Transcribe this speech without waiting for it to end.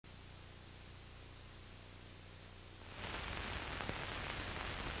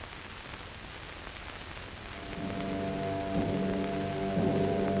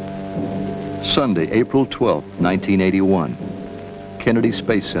Sunday, April 12, 1981. Kennedy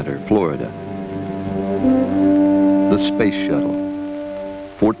Space Center, Florida. The Space Shuttle.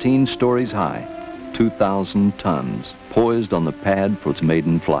 14 stories high, 2,000 tons, poised on the pad for its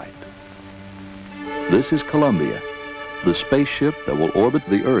maiden flight. This is Columbia, the spaceship that will orbit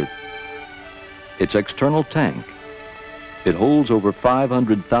the Earth. Its external tank. It holds over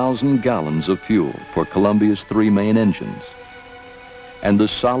 500,000 gallons of fuel for Columbia's 3 main engines. And the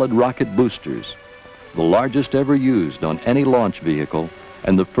solid rocket boosters, the largest ever used on any launch vehicle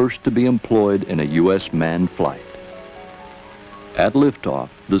and the first to be employed in a U.S. manned flight. At liftoff,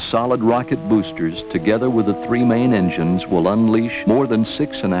 the solid rocket boosters, together with the 3 main engines, will unleash more than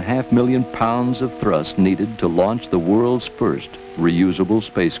 6.5 million pounds of thrust needed to launch the world's first reusable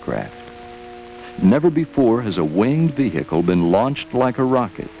spacecraft. Never before has a winged vehicle been launched like a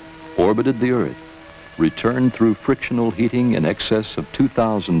rocket, orbited the Earth, returned through frictional heating in excess of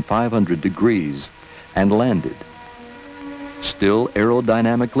 2,500 degrees, and landed, still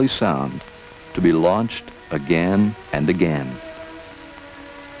aerodynamically sound, to be launched again and again.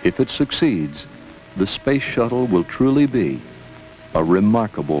 If it succeeds, the space shuttle will truly be a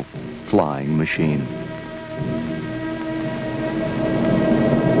remarkable flying machine.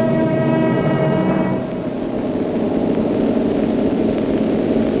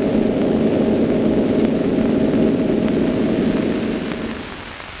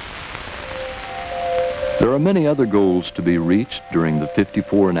 There are many other goals to be reached during the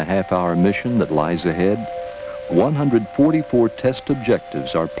 54.5-hour mission that lies ahead. 144 test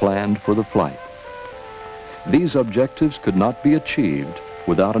objectives are planned for the flight. These objectives could not be achieved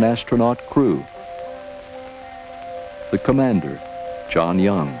without an astronaut crew. The commander, John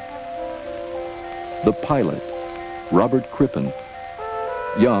Young. The pilot, Robert Crippen.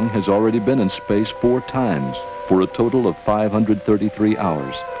 Young has already been in space 4 times for a total of 533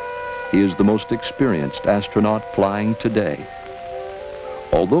 hours. He is the most experienced astronaut flying today.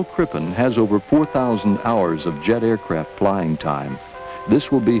 Although Crippen has over 4,000 hours of jet aircraft flying time,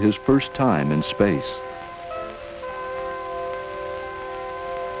 this will be his first time in space.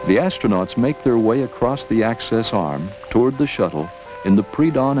 The astronauts make their way across the access arm toward the shuttle in the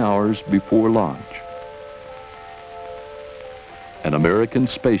pre-dawn hours before launch. An American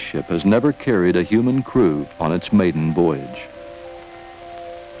spaceship has never carried a human crew on its maiden voyage.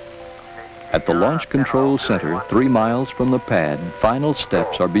 At the Launch Control Center, 3 miles from the pad, final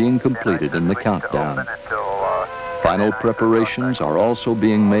steps are being completed in the countdown. Final preparations are also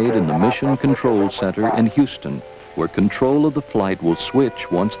being made in the Mission Control Center in Houston, where control of the flight will switch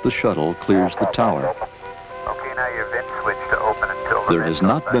once the shuttle clears the tower. There has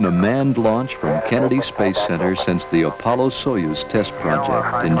not been a manned launch from Kennedy Space Center since the Apollo-Soyuz test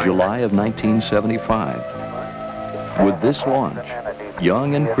project in July of 1975. With this launch,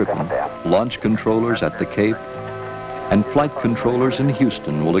 Young and Crippen, launch controllers at the Cape, and flight controllers in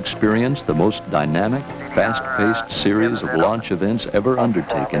Houston will experience the most dynamic, fast-paced series of launch events ever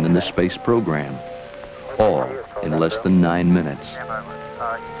undertaken in the space program, all in less than 9 minutes.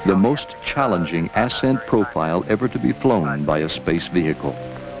 The most challenging ascent profile ever to be flown by a space vehicle.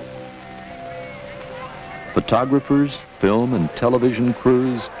 Photographers, film and television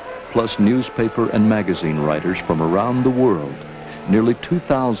crews, plus newspaper and magazine writers from around the world. Nearly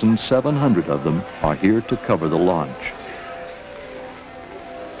 2,700 of them are here to cover the launch.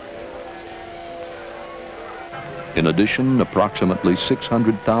 In addition, approximately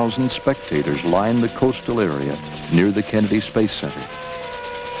 600,000 spectators line the coastal area near the Kennedy Space Center.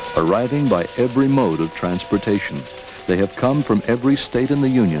 Arriving by every mode of transportation, they have come from every state in the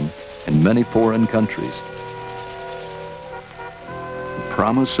Union and many foreign countries. The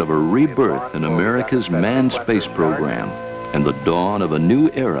promise of a rebirth in America's manned space program and the dawn of a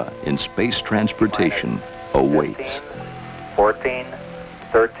new era in space transportation awaits. 15, 14,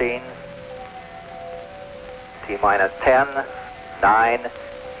 13, T-minus 10, 9,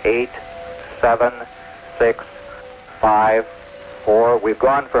 8, 7, 6, 5, 4. We've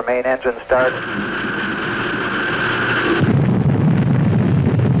gone for main engine start.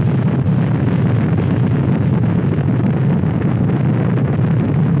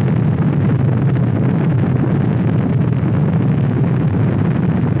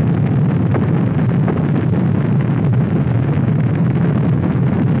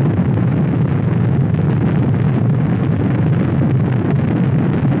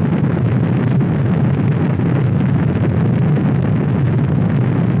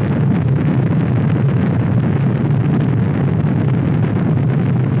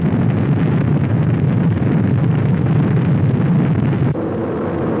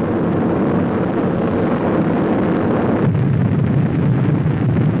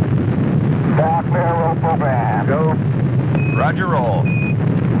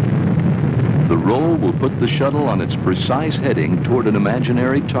 The roll will put the shuttle on its precise heading toward an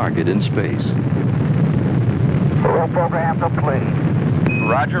imaginary target in space. Roll program complete.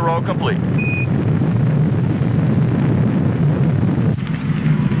 Roger, roll complete.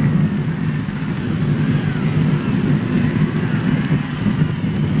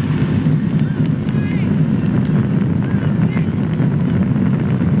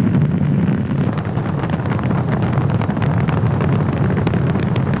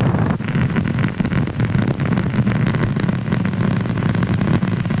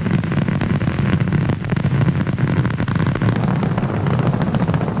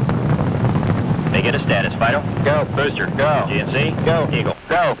 Get a status. Vital. Go. Booster. Go. GNC. Go. Eagle.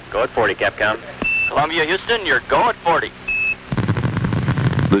 Go. Go at 40, Capcom. Columbia, Houston, you're go at 40.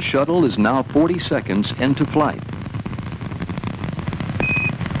 The shuttle is now 40 seconds into flight.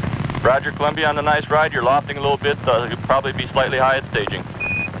 Roger, Columbia, on the nice ride. You're lofting a little bit. You'll probably be slightly high at staging.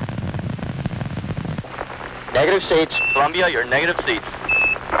 Negative seats. Columbia, you're negative seats.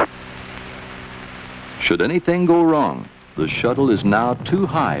 Should anything go wrong, the shuttle is now too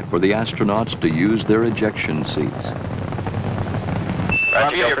high for the astronauts to use their ejection seats.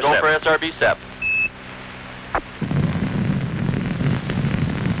 Columbia, you're going for SRB SEP.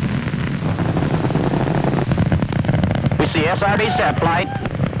 We see SRB SEP flight.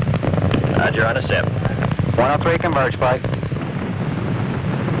 Roger, on a SEP. 103 converge flight.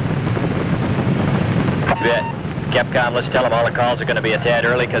 Bet. Capcom, let's tell them all the calls are going to be a tad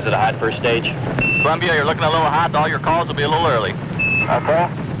early because of the hot first stage. Columbia, you're looking a little hot. All your calls will be a little early. Okay.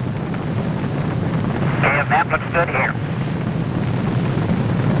 Yeah, map looks good here.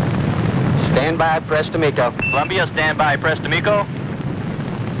 Stand by, press to MECO. Columbia, stand by. Press to MECO.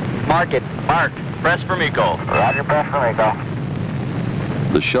 Mark it. Mark. Press for MECO. Roger, press for MECO.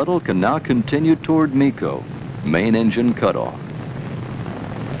 The shuttle can now continue toward MECO, main engine cutoff.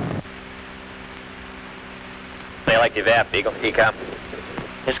 They like the VAP, Eagle. ECOM.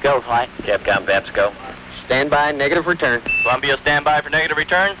 Let's go, flight. Capcom, VAPs go. Stand by, negative return. Columbia, stand by for negative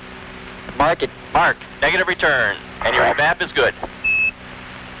return. Mark it. Mark. Negative return. And your VAP is good.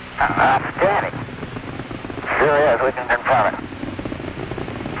 Outstanding. Sure is. We can confirm it.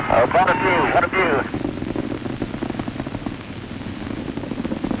 What a view. What a view.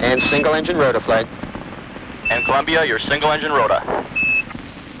 And single engine rotor flight. And Columbia, your single engine rota.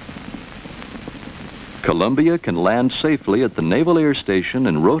 Columbia can land safely at the Naval Air Station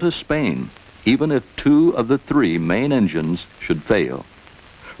in Rota, Spain, even if 2 of the 3 main engines should fail.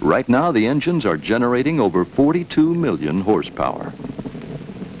 Right now, the engines are generating over 42 million horsepower.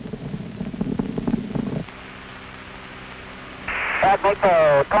 At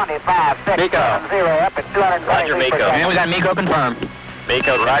MECO 25, 6, MECO. 0, up at 220. Roger, MECO. And we got MECO confirmed.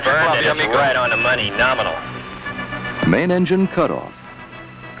 MECO, Roger, Columbia, MECO. Right on the money, nominal. Main engine cutoff.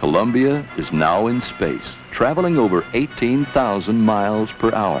 Columbia is now in space, traveling over 18,000 miles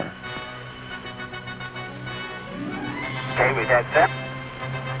per hour. Okay, we got SEP.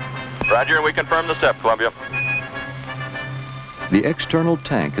 Roger, we confirm the SEP, Columbia. The external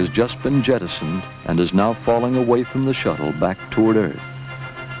tank has just been jettisoned and is now falling away from the shuttle back toward Earth.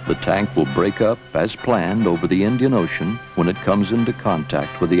 The tank will break up as planned over the Indian Ocean when it comes into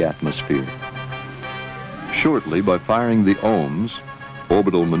contact with the atmosphere. Shortly, by firing the OMS,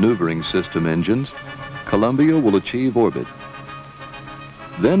 Orbital Maneuvering System engines, Columbia will achieve orbit.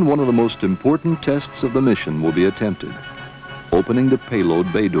 Then one of the most important tests of the mission will be attempted, opening the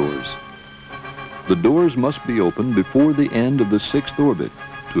payload bay doors. The doors must be opened before the end of the 6th orbit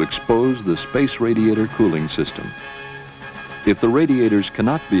to expose the space radiator cooling system. If the radiators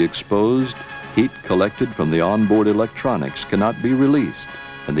cannot be exposed, heat collected from the onboard electronics cannot be released,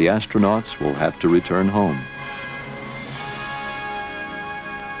 and the astronauts will have to return home.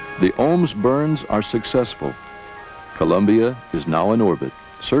 The OMS burns are successful. Columbia is now in orbit,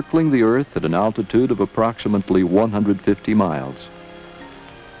 circling the Earth at an altitude of approximately 150 miles.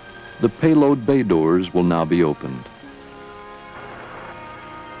 The payload bay doors will now be opened.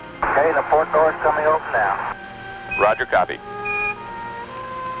 Okay, the port door's coming open now. Roger, copy.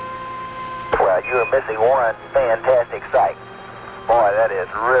 Well, you are missing one fantastic sight. Boy, that is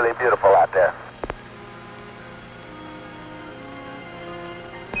really beautiful out there.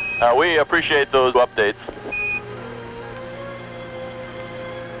 We appreciate those updates.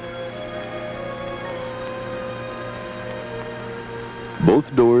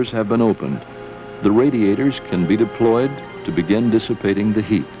 Both doors have been opened. The radiators can be deployed to begin dissipating the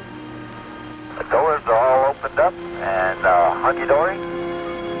heat. The doors are all opened up and hunky-dory.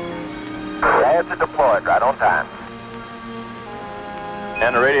 Glad to deploy it right on time.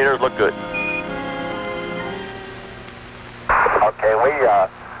 And the radiators look good. Okay,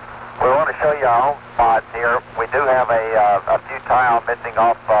 We want to show you our own spots here. We do have a few tile missing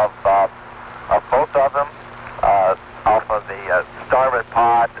off of both of them, off of the starboard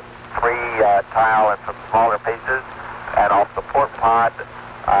pod, 3 tile and some smaller pieces, and off the port pod,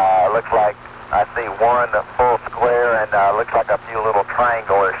 looks like I see 1 full square and looks like a few little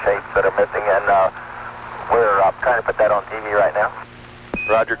triangular shapes that are missing, and we're trying to put that on TV right now.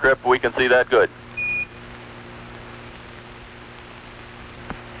 Roger, Crip, we can see that good.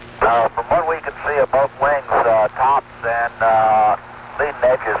 From what we can see of both wings, tops and leading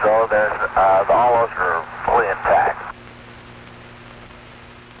edges, though, all those are fully intact.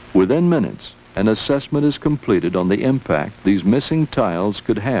 Within minutes, an assessment is completed on the impact these missing tiles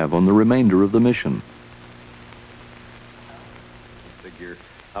could have on the remainder of the mission.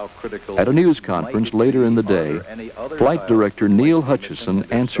 At a news conference later in the day, Flight Director Neil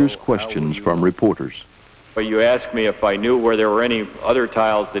Hutchison answers questions from reporters. But you asked me if I knew where there were any other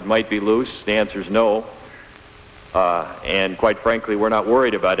tiles that might be loose. The answer is no. And quite frankly, we're not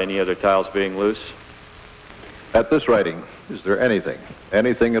worried about any other tiles being loose. At this writing, is there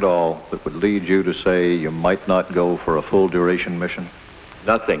anything at all that would lead you to say you might not go for a full duration mission?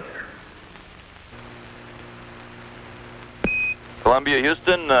 Nothing. Columbia,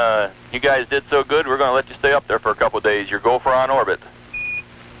 Houston, you guys did so good, we're going to let you stay up there for a couple of days. Your gopher on orbit.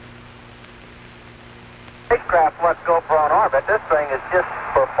 Spacecraft Let's Go for on orbit. This thing is just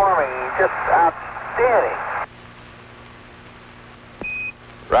performing just outstanding.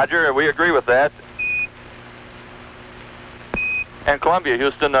 Roger, we agree with that. And Columbia,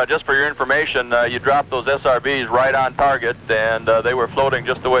 Houston, just for your information, you dropped those SRBs right on target, and they were floating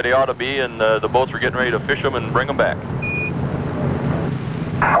just the way they ought to be, and the boats were getting ready to fish them and bring them back.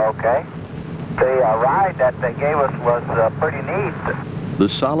 Okay. The ride that they gave us was pretty neat. The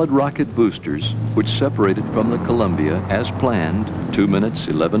solid rocket boosters, which separated from the Columbia as planned 2 minutes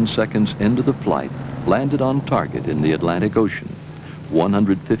 11 seconds into the flight, landed on target in the Atlantic Ocean,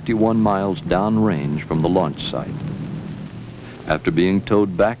 151 miles downrange from the launch site. After being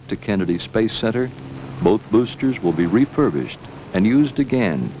towed back to Kennedy Space Center, both boosters will be refurbished and used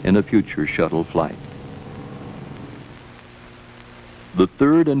again in a future shuttle flight. The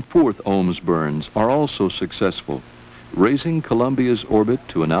 3rd and 4th Ohms burns are also successful, raising Columbia's orbit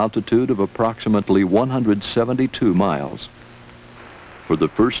to an altitude of approximately 172 miles. For the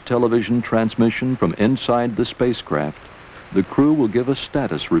first television transmission from inside the spacecraft, the crew will give a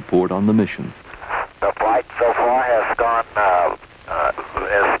status report on the mission. The flight so far has gone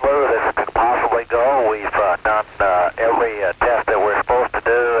as smooth as it could possibly go. We've done every test that we're supposed to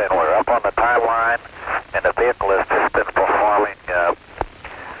do, and we're up on the timeline, and the vehicle has just been performing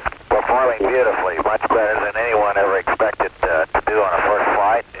beautifully, much better than anyone ever expected to do on a first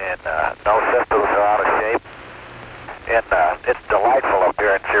flight, and no systems are out of shape. And it's delightful up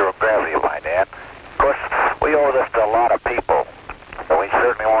here in zero gravity, might add. Of course, we owe this to a lot of people, so we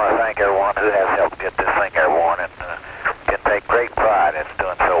certainly want to thank everyone who has helped get this thing airborne, and can take great pride in it's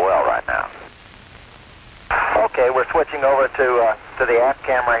doing so well right now. Okay, we're switching over to the aft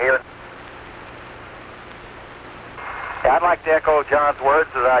camera here. Yeah, I'd like to echo John's words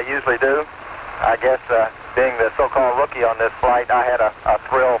as I usually do. I guess being the so-called rookie on this flight, I had a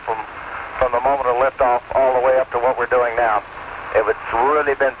thrill from the moment of liftoff all the way up to what we're doing now. It's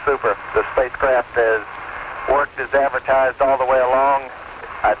really been super. The spacecraft has worked as advertised all the way along.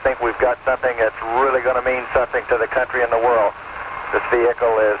 I think we've got something that's really going to mean something to the country and the world. This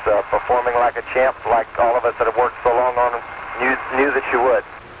vehicle is performing like a champ, like all of us that have worked so long on it knew that you would.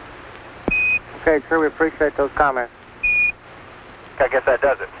 Okay, crew, we appreciate those comments. I guess that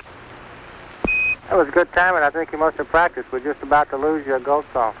does it. That was a good time, and I think you must have practiced. We're just about to lose your ghost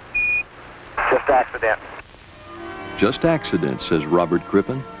song. Just accident. Just accident, says Robert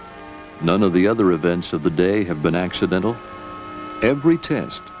Crippen. None of the other events of the day have been accidental. Every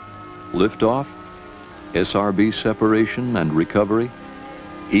test, liftoff, SRB separation and recovery,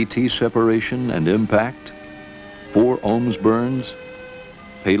 ET separation and impact, 4 ohms burns,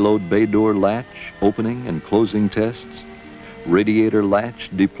 payload bay door latch opening and closing tests, radiator latch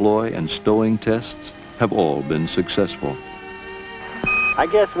deploy and stowing tests have all been successful. I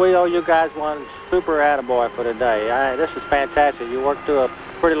guess we owe you guys one super attaboy for today. This is fantastic. You worked through a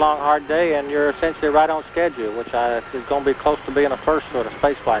pretty long, hard day, and you're essentially right on schedule, which is going to be close to being a first sort of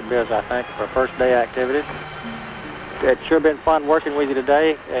spaceflight biz, I think, for first day activities. It's sure been fun working with you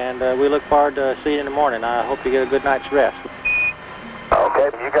today, and we look forward to seeing you in the morning. I hope you get a good night's rest. Okay,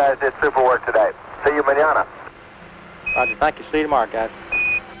 you guys did super work today. See you mañana. Roger, thank you. See you tomorrow, guys.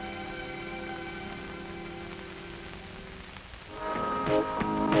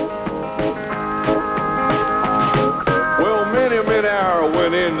 Well, many power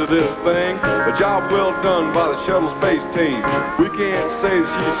went into this thing. A job well done by the shuttle space team. We can't say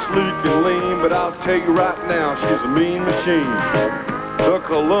she's sleek and lean, but I'll tell you right now, she's a mean machine. The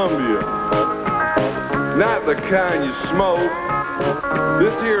Columbia, not the kind you smoke.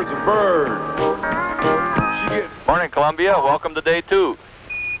 This here's a bird. She gets... Morning, Columbia. Welcome to day 2.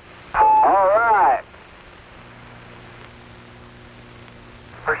 All right.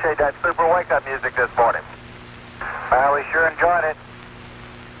 Appreciate that super wake-up music this morning. Well, we sure enjoyed it.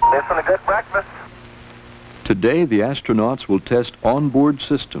 This one a good breakfast. Today, the astronauts will test onboard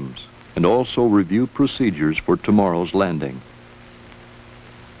systems and also review procedures for tomorrow's landing.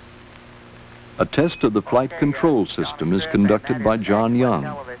 A test of the flight control system is conducted by John Young.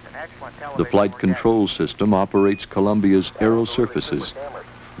 The flight control system operates Columbia's aero surfaces,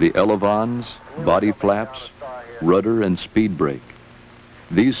 the elevons, body flaps, rudder, and speed brake.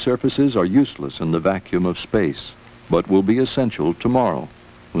 These surfaces are useless in the vacuum of space, but will be essential tomorrow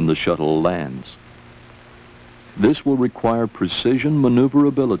when the shuttle lands. This will require precision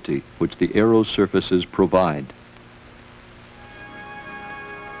maneuverability, which the aero surfaces provide.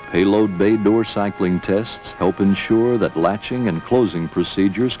 Payload bay door cycling tests help ensure that latching and closing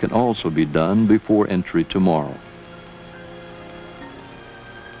procedures can also be done before entry tomorrow.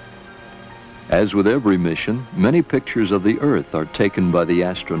 As with every mission, many pictures of the Earth are taken by the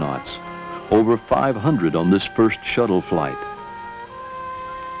astronauts. Over 500 on this first shuttle flight.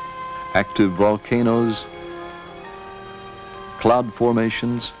 Active volcanoes, cloud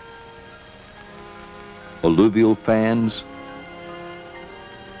formations, alluvial fans,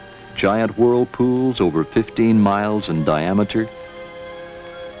 giant whirlpools over 15 miles in diameter,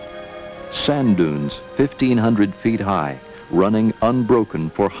 sand dunes 1,500 feet high, running unbroken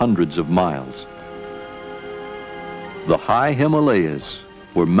for hundreds of miles. The high Himalayas,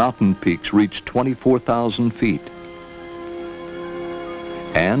 where mountain peaks reach 24,000 feet.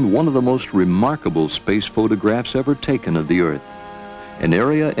 And one of the most remarkable space photographs ever taken of the Earth, an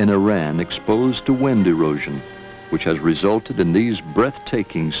area in Iran exposed to wind erosion, which has resulted in these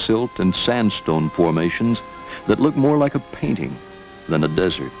breathtaking silt and sandstone formations that look more like a painting than a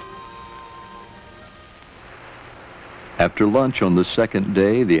desert. After lunch on the second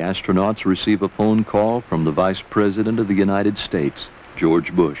day, the astronauts receive a phone call from the Vice President of the United States,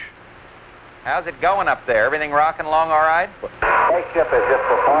 George Bush. How's it going up there? Everything rocking along all right? Spaceship is just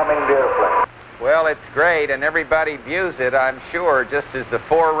performing beautifully. Well, it's great, and everybody views it, I'm sure, just as the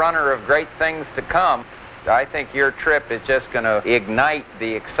forerunner of great things to come. I think your trip is just going to ignite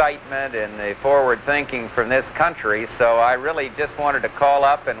the excitement and the forward thinking from this country, so I really just wanted to call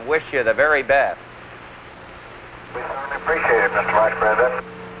up and wish you the very best. We certainly appreciate it, Mr. Vice President.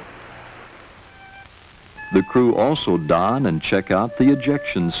 The crew also don and check out the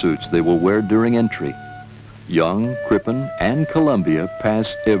ejection suits they will wear during entry. Young, Crippen, and Columbia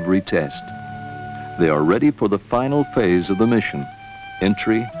pass every test. They are ready for the final phase of the mission,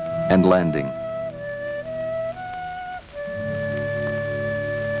 entry and landing.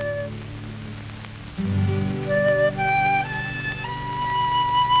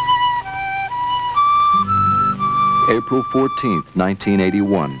 April 14th,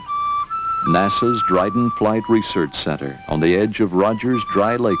 1981. NASA's Dryden Flight Research Center on the edge of Rogers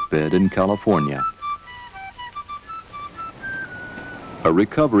Dry Lake Bed in California. A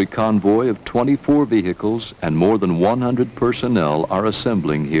recovery convoy of 24 vehicles and more than 100 personnel are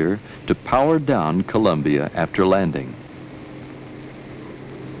assembling here to power down Columbia after landing.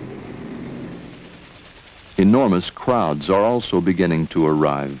 Enormous crowds are also beginning to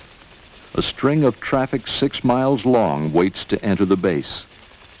arrive. A string of traffic 6 miles long waits to enter the base.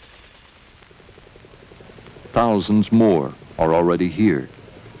 Thousands more are already here.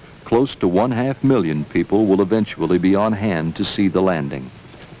 Close to 1/2 million people will eventually be on hand to see the landing.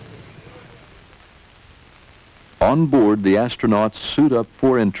 On board, the astronauts suit up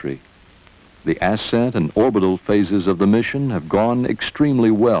for entry. The ascent and orbital phases of the mission have gone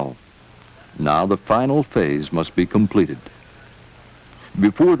extremely well. Now the final phase must be completed.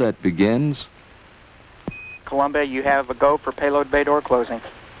 Before that begins, Columbia, you have a go for payload bay door closing.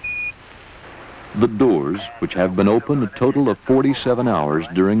 the doors, which have been open a total of 47 hours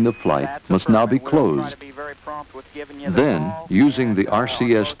during the flight, must now be closed. Then, using the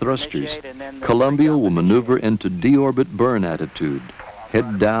RCS thrusters, Columbia will maneuver into deorbit burn attitude,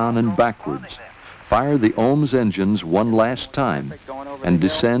 head down and backwards, fire the OMS engines one last time, and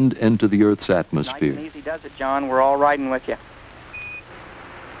descend into the Earth's atmosphere. Nice and easy does it, John. We're all riding with you.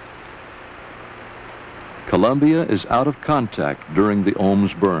 Columbia is out of contact during the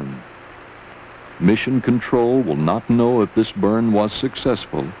OMS burn. Mission Control will not know if this burn was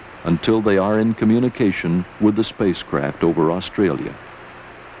successful until they are in communication with the spacecraft over Australia.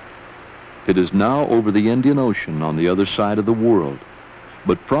 It is now over the Indian Ocean on the other side of the world,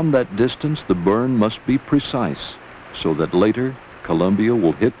 but from that distance the burn must be precise so that later Columbia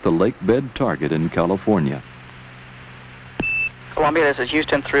will hit the lake bed target in California. Columbia, this is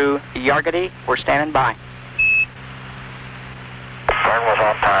Houston through Yargady. We're standing by. Burn was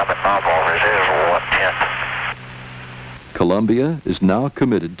on time at nominal reserve 1/10. Columbia is now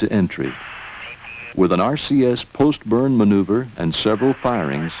committed to entry. With an RCS post-burn maneuver and several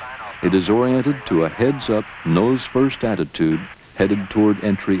firings, it is oriented to a heads-up, nose-first attitude headed toward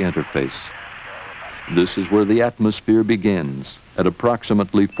entry interface. This is where the atmosphere begins, at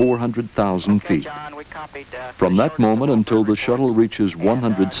approximately 400,000 feet. From that moment until the shuttle reaches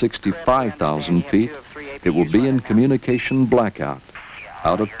 165,000 feet, it will be in communication blackout,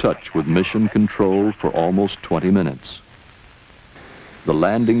 out of touch with mission control for almost 20 minutes. The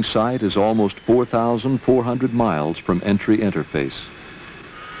landing site is almost 4,400 miles from entry interface.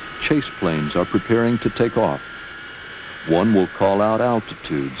 Chase planes are preparing to take off. One will call out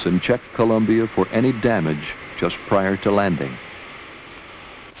altitudes and check Columbia for any damage just prior to landing.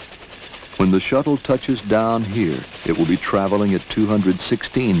 When the shuttle touches down here, it will be traveling at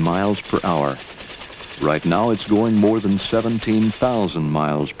 216 miles per hour. Right now it's going more than 17,000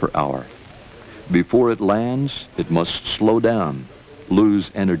 miles per hour. Before it lands, it must slow down,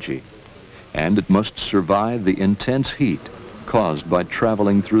 lose energy, and it must survive the intense heat caused by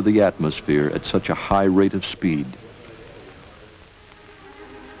traveling through the atmosphere at such a high rate of speed.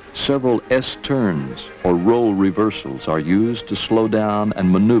 Several S-turns or roll reversals are used to slow down and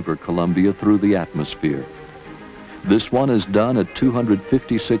maneuver Columbia through the atmosphere. This one is done at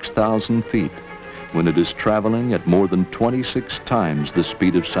 256,000 feet when it is traveling at more than 26 times the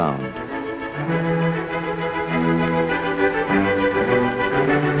speed of sound.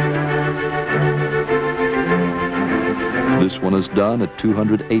 This one is done at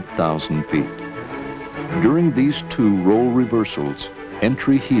 208,000 feet. During these two roll reversals,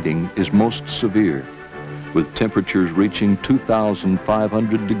 entry heating is most severe, with temperatures reaching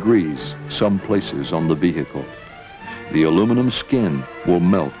 2,500 degrees some places on the vehicle. The aluminum skin will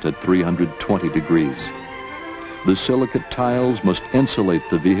melt at 320 degrees. The silicate tiles must insulate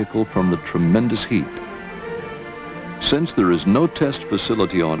the vehicle from the tremendous heat. Since there is no test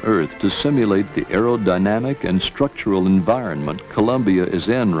facility on Earth to simulate the aerodynamic and structural environment Columbia is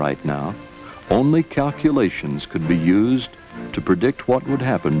in right now, only calculations could be used to predict what would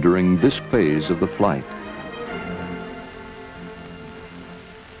happen during this phase of the flight.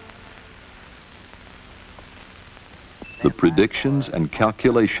 The predictions and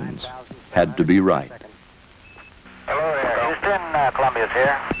calculations had to be right. Hello there, Houston. Columbia's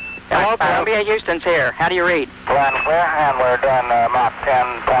here. Hello, Columbia. Houston's here. How do you read? Flying clear, and we're doing Mach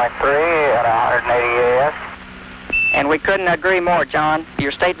 10.3 at 180 AS. And we couldn't agree more, John.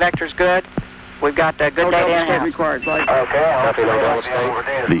 Your state vector's good. We've got good data in-house. Okay.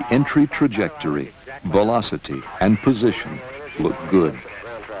 The entry trajectory, velocity, and position look good.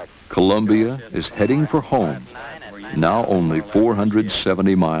 Columbia is heading for home, now only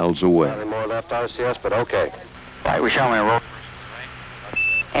 470 miles away. More left RCS, but okay. Right, we're showing a roll.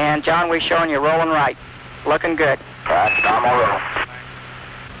 And John, we're showing you rolling right. Looking good. Right, normal roll.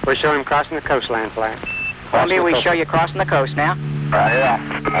 We're showing him crossing the coastline flat. Columbia, we show you crossing the coast now. Right, yeah.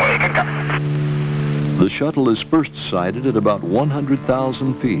 The shuttle is first sighted at about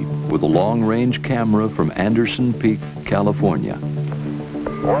 100,000 feet with a long-range camera from Anderson Peak, California.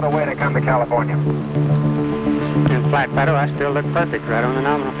 What a way to come to California. In flat paddle, I still look perfect right on the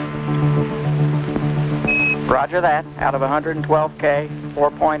nominal. Roger that. Out of 112K,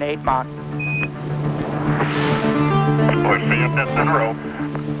 4.8 Mach. Push me up this center row.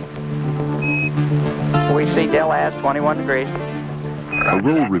 We see Del Az 21 degrees. A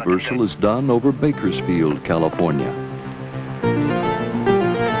roll reversal is done over Bakersfield, California.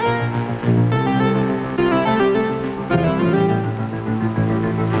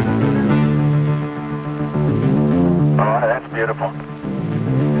 Oh, that's beautiful.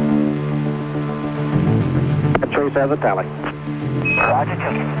 Trace has a tally. Roger,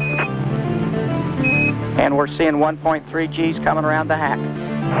 checking. And we're seeing 1.3 Gs coming around the hack.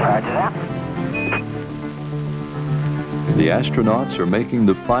 Roger that. The astronauts are making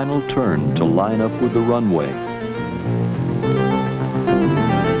the final turn to line up with the runway.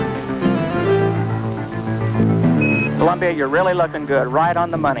 Columbia, you're really looking good. Right on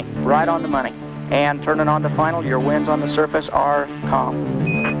the money. Right on the money. And turning on to final, your winds on the surface are calm.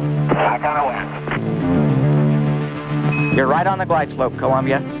 Back on the wind. You're right on the glide slope,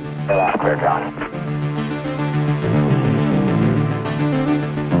 Columbia. Clear, John.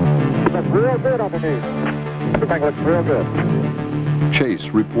 It looks real good underneath. Everything looks real good. Chase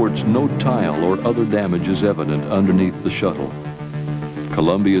reports no tile or other damage is evident underneath the shuttle.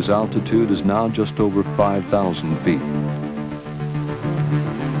 Columbia's altitude is now just over 5,000 feet.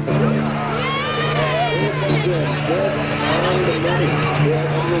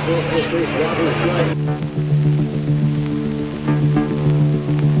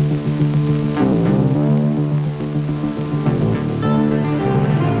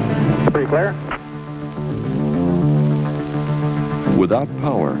 Pretty clear. Without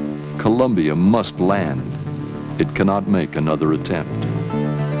power, Columbia must land. It cannot make another attempt.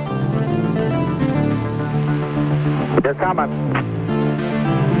 You're coming.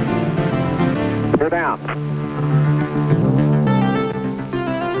 You're down.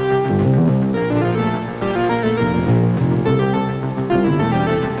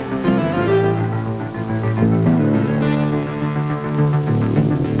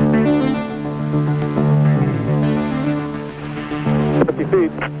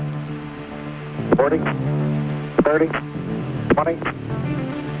 Feet. 40, 30, 20,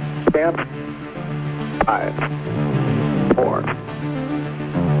 10, 5, 4,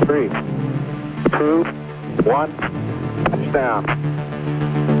 3, 2, 1, touchdown.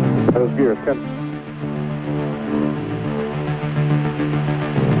 Those gears, good.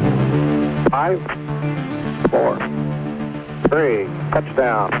 5, 4, 3,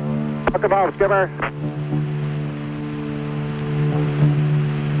 touchdown. Hook them off, skipper.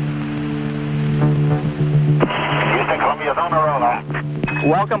 Columbia's on the roll.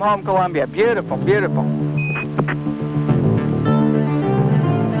 Welcome home, Columbia. Beautiful, beautiful.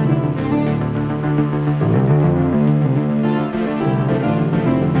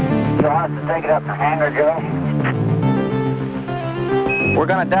 You want us to take it up to hangar, Joe? We're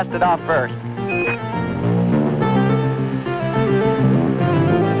going to dust it off first.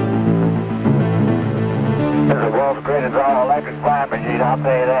 This is the world's greatest all-electric flying machine, I'll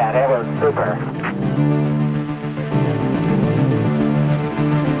tell you that. It was super.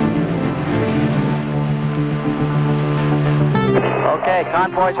 Okay,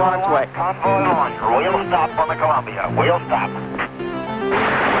 convoy's on its way. Convoy on. We'll stop on the Columbia. We'll stop.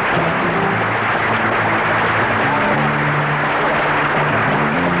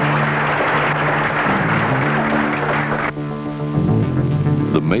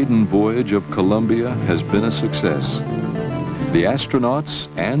 The maiden voyage of Columbia has been a success. The astronauts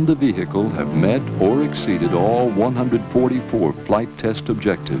and the vehicle have met or exceeded all 144 flight test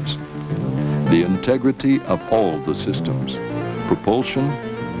objectives. The integrity of all the systems, propulsion,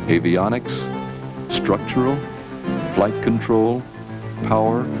 avionics, structural, flight control,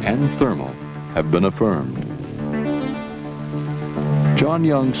 power, and thermal have been affirmed. John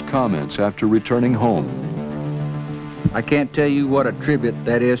Young's comments after returning home. I can't tell you what a tribute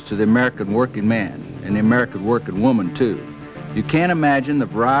that is to the American working man and the American working woman, too. You can't imagine the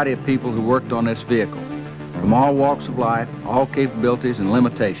variety of people who worked on this vehicle, from all walks of life, all capabilities and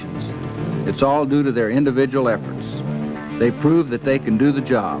limitations. It's all due to their individual efforts. They proved that they can do the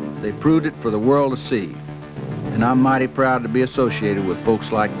job. They proved it for the world to see. And I'm mighty proud to be associated with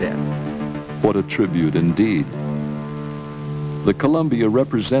folks like that. What a tribute indeed. The Columbia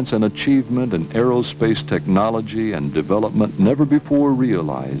represents an achievement in aerospace technology and development never before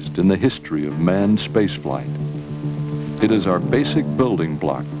realized in the history of manned spaceflight. It is our basic building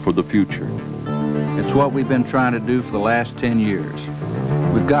block for the future. It's what we've been trying to do for the last 10 years.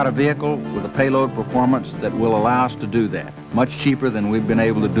 We've got a vehicle with a payload performance that will allow us to do that, much cheaper than we've been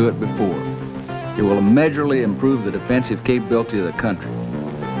able to do it before. It will immeasurably improve the defensive capability of the country.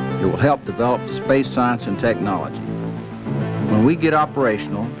 It will help develop space science and technology. When we get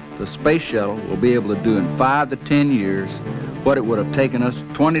operational, the space shuttle will be able to do in 5 to 10 years what it would have taken us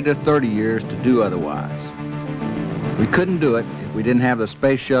 20 to 30 years to do otherwise. We couldn't do it if we didn't have the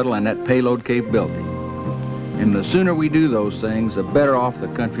space shuttle and that payload capability. And the sooner we do those things, the better off the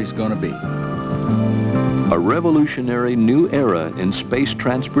country's going to be. A revolutionary new era in space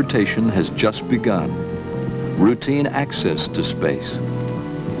transportation has just begun. Routine access to space.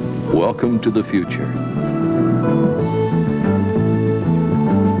 Welcome to the future.